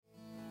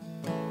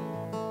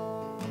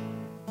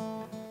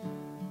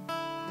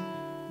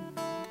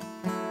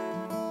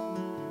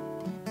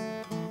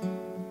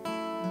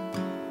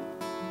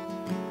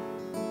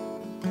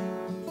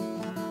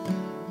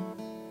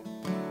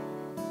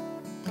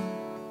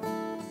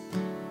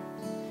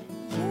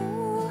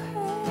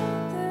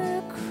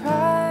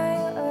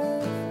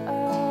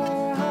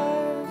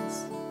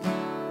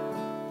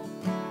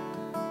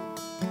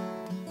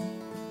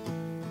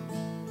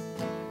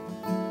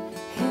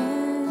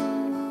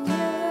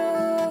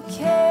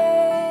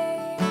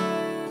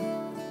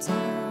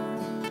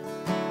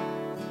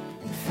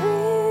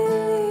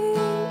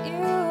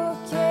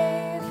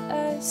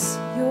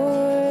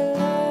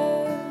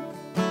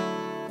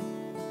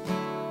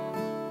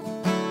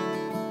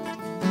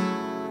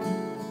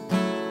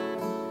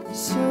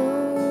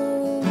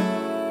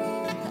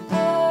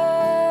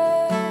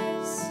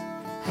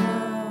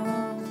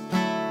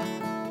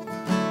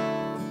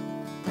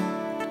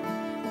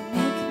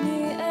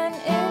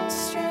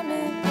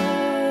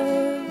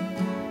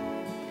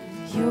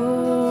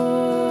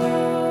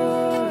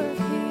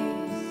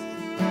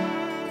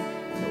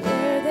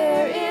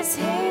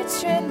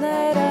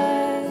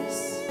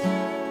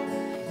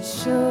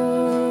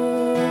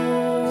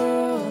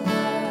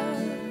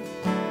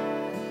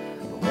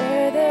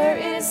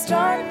is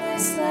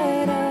darkness,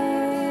 let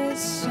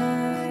us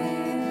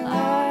shine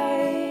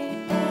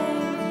light.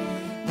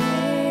 And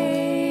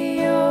may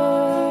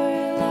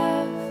your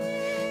love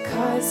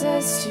cause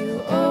us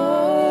to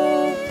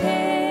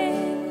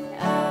open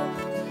up,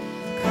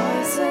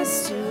 cause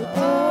us to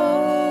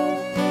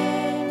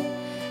open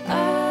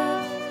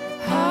up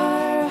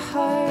our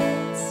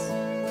hearts.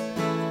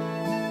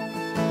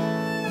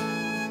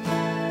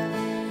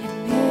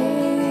 And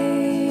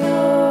may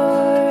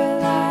your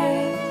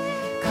light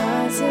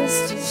cause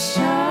us to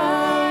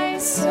shine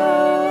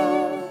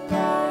so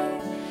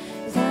bright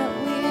that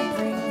we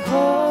bring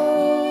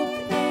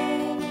hope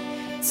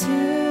into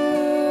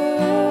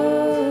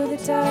the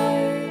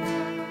dark.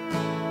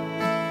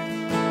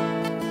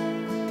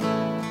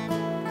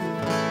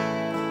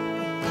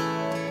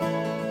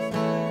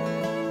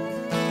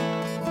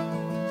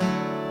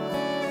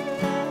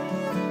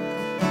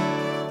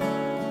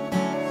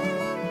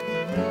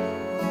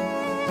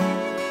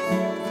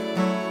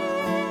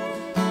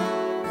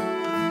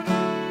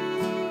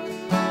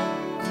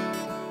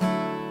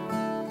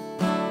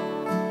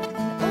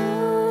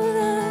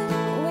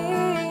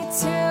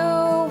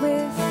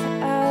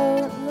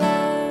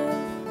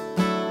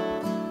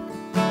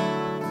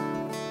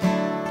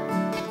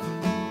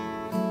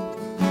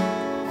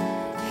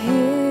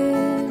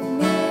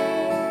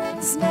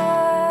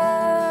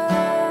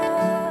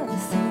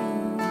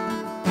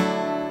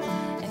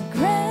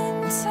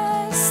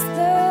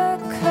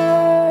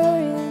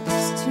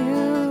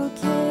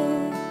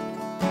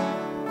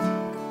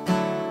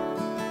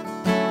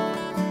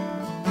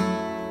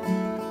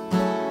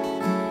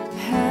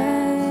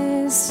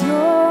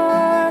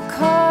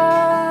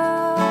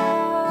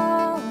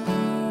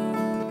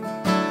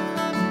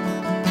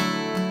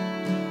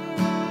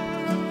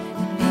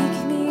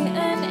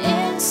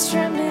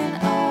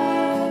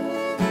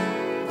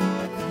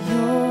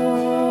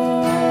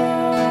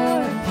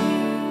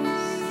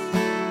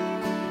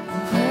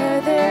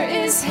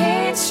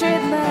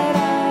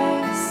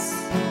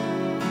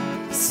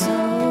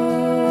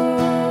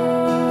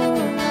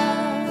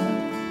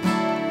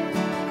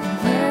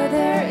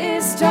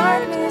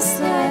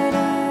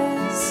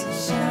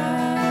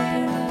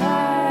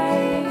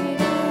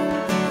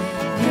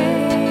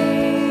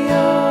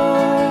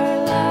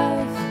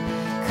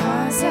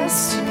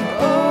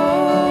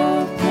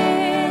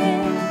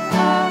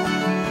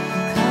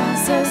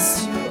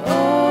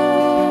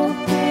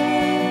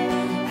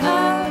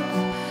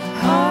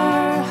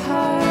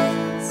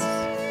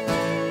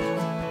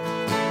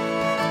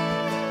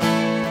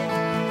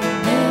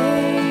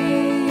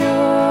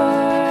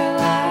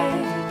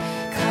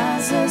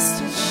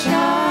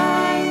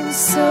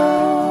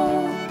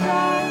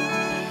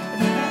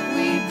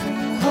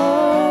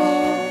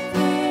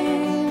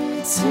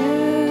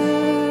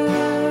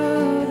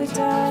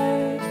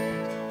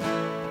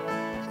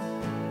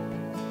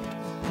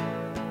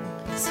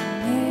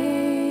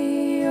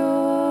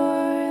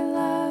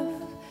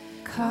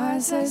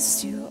 Cause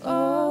us to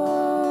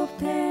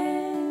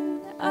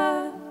open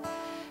up,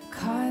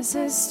 cause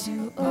us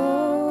to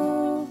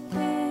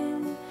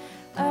open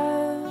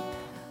up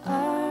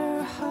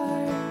our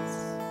hearts.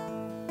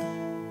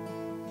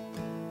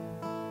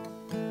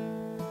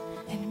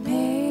 And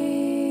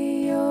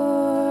may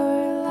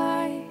your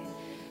light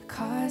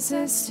cause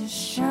us to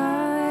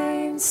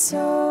shine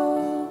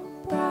so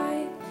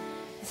bright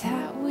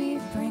that we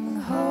bring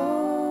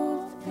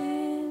hope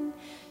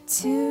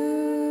into